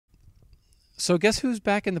So guess who's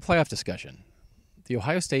back in the playoff discussion? The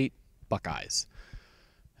Ohio State Buckeyes.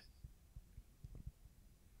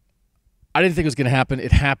 I didn't think it was going to happen.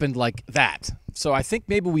 It happened like that. So I think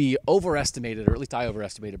maybe we overestimated, or at least I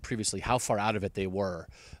overestimated previously, how far out of it they were.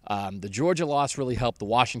 The Georgia loss really helped. The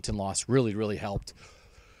Washington loss really, really helped.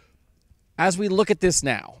 As we look at this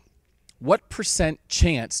now, what %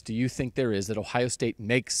 chance do you think there is that Ohio State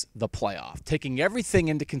makes the playoff? Taking everything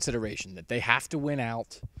into consideration, that they have to win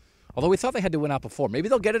out. Although we thought they had to win out before. Maybe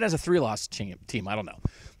they'll get it as a 3-loss team. I don't know.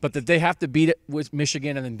 But that they have to beat it with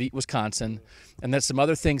Michigan and then beat Wisconsin, and that some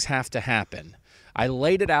other things have to happen. I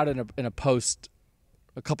laid it out in a post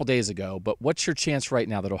a couple days ago, but what's your chance right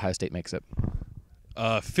now that Ohio State makes it?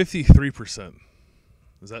 53%.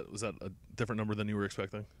 Was that a different number than you were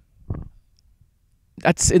expecting?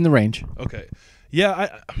 That's in the range. Okay.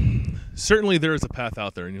 Yeah, certainly there is a path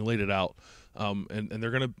out there, and you laid it out. And they're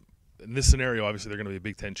going to, in this scenario, obviously they're going to be a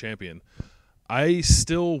Big Ten champion. I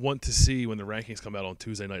still want to see when the rankings come out on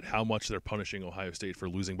Tuesday night how much they're punishing Ohio State for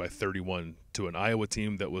losing by 31 to an Iowa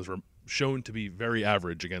team that was shown to be very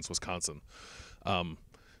average against Wisconsin.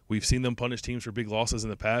 We've seen them punish teams for big losses in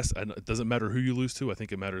the past, and it doesn't matter who you lose to. I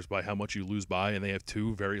think it matters by how much you lose by, and they have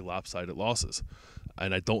 2 very lopsided losses.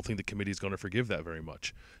 And I don't think the committee is going to forgive that very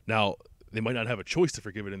much. Now, they might not have a choice to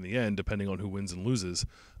forgive it in the end, depending on who wins and loses.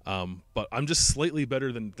 But I'm just slightly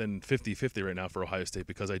better than 50-50 right now for Ohio State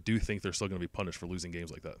because I do think they're still going to be punished for losing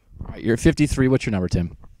games like that. All right, you're at 53. What's your number,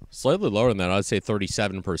 Tim? Slightly lower than that. I'd say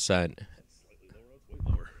 37%. Slightly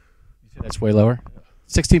lower. That's way lower? Yeah.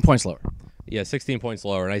 16 points lower. Yeah, 16 points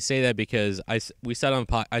lower. And I say that because I said on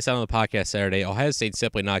the podcast Saturday, Ohio State's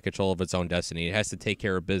simply not in control of its own destiny. It has to take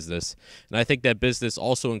care of business. And I think that business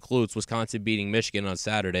also includes Wisconsin beating Michigan on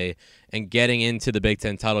Saturday and getting into the Big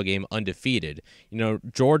Ten title game undefeated. You know,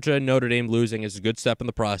 Georgia and Notre Dame losing is a good step in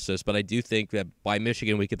the process, but I do think that by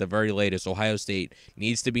Michigan week at the very latest, Ohio State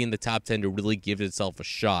needs to be in the top 10 to really give itself a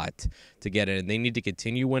shot to get in. And they need to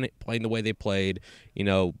continue playing the way they played. You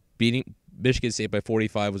know, beating Michigan State by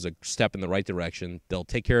 45 was a step in the right direction. They'll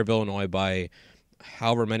take care of Illinois by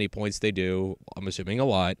however many points they do. I'm assuming a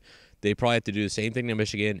lot. They probably have to do the same thing to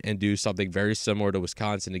Michigan and do something very similar to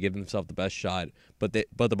Wisconsin to give themselves the best shot. But the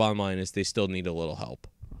bottom line is they still need a little help.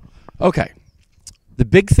 Okay. The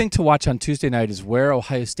big thing to watch on Tuesday night is where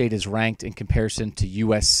Ohio State is ranked in comparison to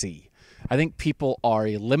USC. I think people are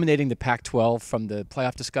eliminating the Pac-12 from the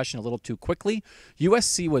playoff discussion a little too quickly.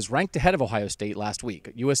 USC was ranked ahead of Ohio State last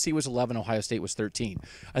week. USC was 11, Ohio State was 13.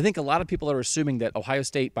 I think a lot of people are assuming that Ohio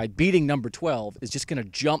State, by beating number 12, is just going to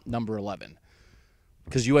jump number 11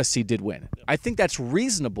 because USC did win. I think that's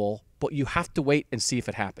reasonable, but you have to wait and see if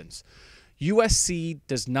it happens. USC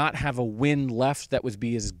does not have a win left that would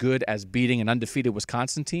be as good as beating an undefeated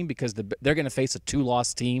Wisconsin team because they're going to face a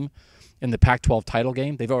 2-loss team in the Pac-12 title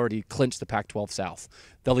game. They've already clinched the Pac-12 South.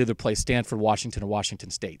 They'll either play Stanford, Washington, or Washington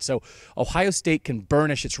State. So Ohio State can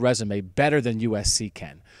burnish its resume better than USC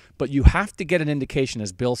can. But you have to get an indication,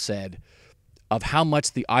 as Bill said, of how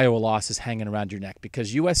much the Iowa loss is hanging around your neck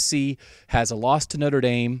because USC has a loss to Notre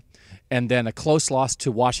Dame and then a close loss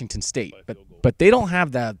to Washington State. But they don't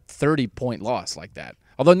have that 30-point loss like that.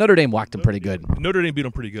 Although Notre Dame whacked them pretty good. Notre Dame beat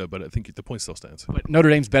them pretty good, but I think the point still stands. But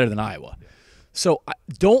Notre Dame's better than Iowa. Yeah. So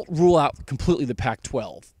don't rule out completely the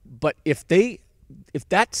Pac-12. But if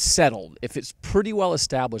that's settled, if it's pretty well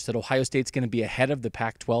established that Ohio State's going to be ahead of the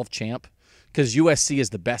Pac-12 champ, because USC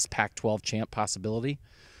is the best Pac-12 champ possibility,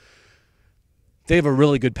 they have a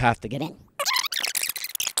really good path to get in.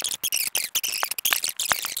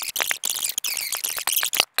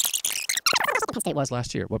 State was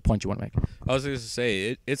last year. What point do you want to make? I was going to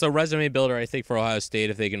say, it's a resume builder, I think, for Ohio State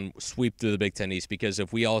if they can sweep through the Big Ten East, because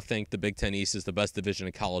if we all think the Big Ten East is the best division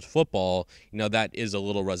in college football, you know, that is a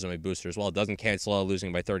little resume booster as well. It doesn't cancel out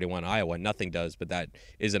losing by 31 Iowa. Nothing does, but that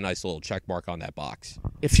is a nice little check mark on that box.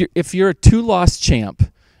 If you're a 2-loss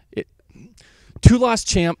champ, 2-loss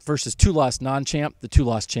champ versus 2-loss non-champ, the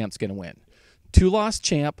 2-loss champ's going to win. 2-loss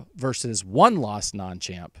champ versus 1-loss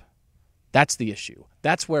non-champ, that's the issue.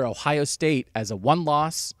 That's where Ohio State, as a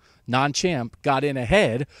 1-loss non-champ, got in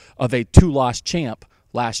ahead of a 2-loss champ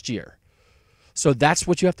last year. So that's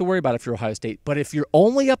what you have to worry about if you're Ohio State. But if you're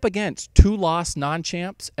only up against 2-loss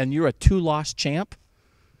non-champs and you're a 2-loss champ,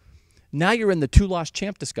 now you're in the 2-loss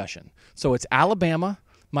champ discussion. So it's Alabama,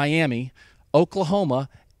 Miami, Oklahoma,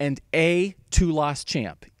 and a 2-loss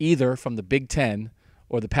champ, either from the Big Ten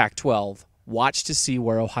or the Pac-12. Watch to see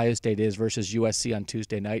where Ohio State is versus USC on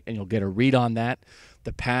Tuesday night, and you'll get a read on that.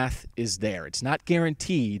 The path is there. It's not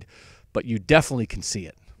guaranteed, but you definitely can see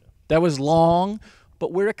it. That was long,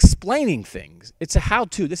 but we're explaining things. It's a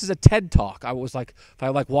how-to. This is a TED Talk. I was like, if I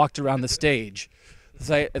walked around the stage,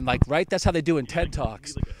 And like, right, that's how they do in TED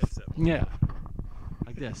Talks. Like a headset. Yeah,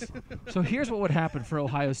 like this. So here's what would happen for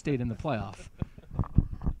Ohio State in the playoff.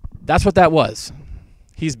 That's what that was.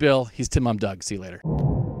 He's Bill. He's Tim. I'm Doug. See you later.